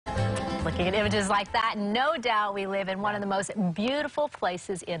Looking at images like that, no doubt we live in one of the most beautiful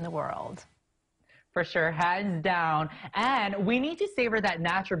places in the world. For sure, hands down. And we need to savor that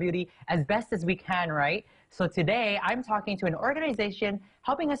natural beauty as best as we can, right? So today, I'm talking to an organization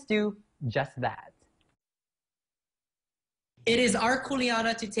helping us do just that. It is our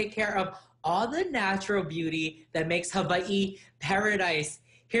kuleana to take care of all the natural beauty that makes Hawaii paradise.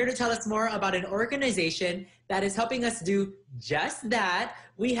 Here to tell us more about an organization that is helping us do just that,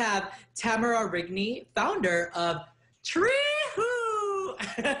 we have Tamara Rigney, founder of Treehoo.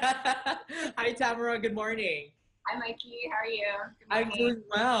 Hi, Tamara. Good morning. Hi, Mikey. How are you? I'm doing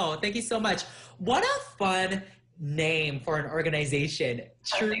well. Thank you so much. What a fun name for an organization,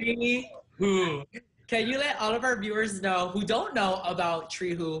 Treehoo. Can you let all of our viewers know who don't know about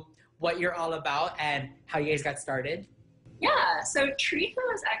Treehoo what you're all about and how you guys got started? Yeah, so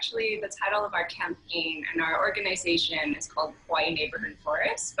Treehoo is actually the title of our campaign, and our organization is called Hawaii Neighborhood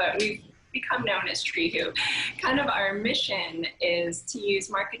Forest, but we've become known as Treehoo. Kind of our mission is to use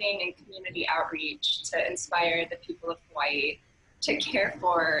marketing and community outreach to inspire the people of Hawaii to care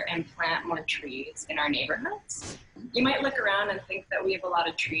for and plant more trees in our neighborhoods. You might look around and think that we have a lot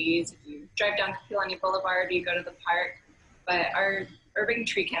of trees. If you drive down Kapilani Boulevard, you go to the park, but our urban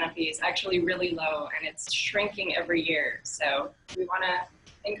tree canopy is actually really low and it's shrinking every year. So we want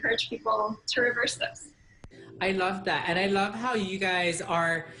to encourage people to reverse this. I love that. And I love how you guys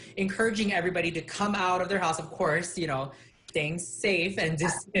are encouraging everybody to come out of their house, of course, you know, staying safe and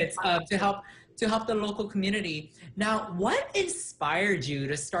distance to help the local community. Now, what inspired you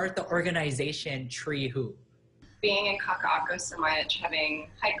to start the organization Treehoo? Being in Kaka'ako so much, having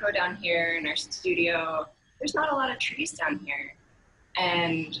Heiko down here in our studio, there's not a lot of trees down here.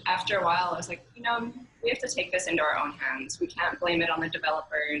 And after a while, I was like, you know, we have to take this into our own hands. We can't blame it on the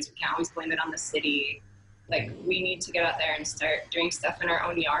developers. We can't always blame it on the city. Like, we need to get out there and start doing stuff in our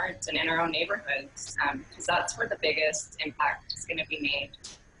own yards and in our own neighborhoods, because that's where the biggest impact is going to be made.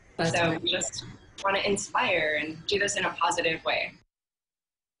 So we just want to inspire and do this in a positive way.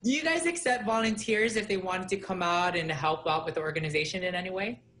 Do you guys accept volunteers if they wanted to come out and help out with the organization in any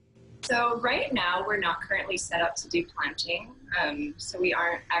way? So right now, we're not currently set up to do planting, so we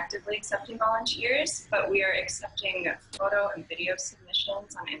aren't actively accepting volunteers, but we are accepting photo and video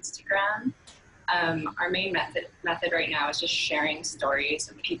submissions on Instagram. Our main method right now is just sharing stories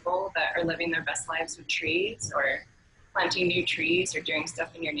of people that are living their best lives with trees or planting new trees or doing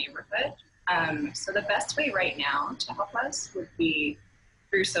stuff in your neighborhood. So the best way right now to help us would be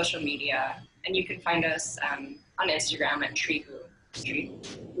through social media, and you can find us on Instagram at Treehoo. Treehoo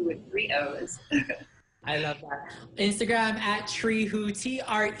with 3 O's. I love that. Instagram at Treehoo, Treehoo,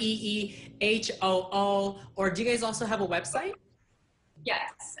 or do you guys also have a website?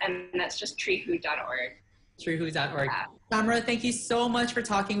 Yes, and that's just treehoo.org. Treehoo.org. Yeah. Tamara, thank you so much for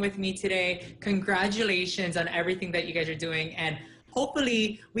talking with me today. Congratulations on everything that you guys are doing, and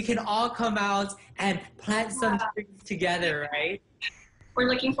hopefully we can all come out and plant some trees together, right? We're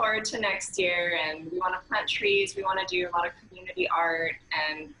looking forward to next year, and we want to plant trees. We want to do a lot of community art,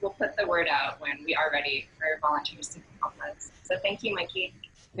 and we'll put the word out when we are ready for volunteers to help us. So thank you, Mikey.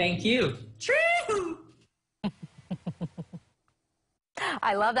 Thank you. Treehoo!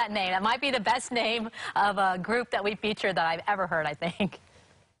 I love that name. That might be the best name of a group that we featured that I've ever heard, I think.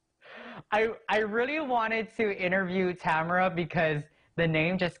 I really wanted to interview Tamara because the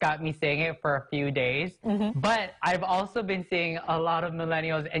name just got me saying it for a few days. But I've also been seeing a lot of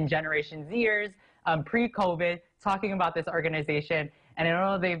millennials and Generation Zers pre-COVID talking about this organization. And I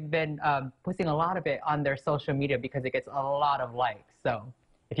know they've been posting a lot of it on their social media because it gets a lot of likes. So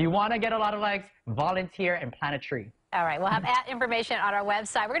if you want to get a lot of likes, volunteer and plant a tree. All right, we'll have that information on our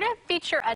website. We're going to feature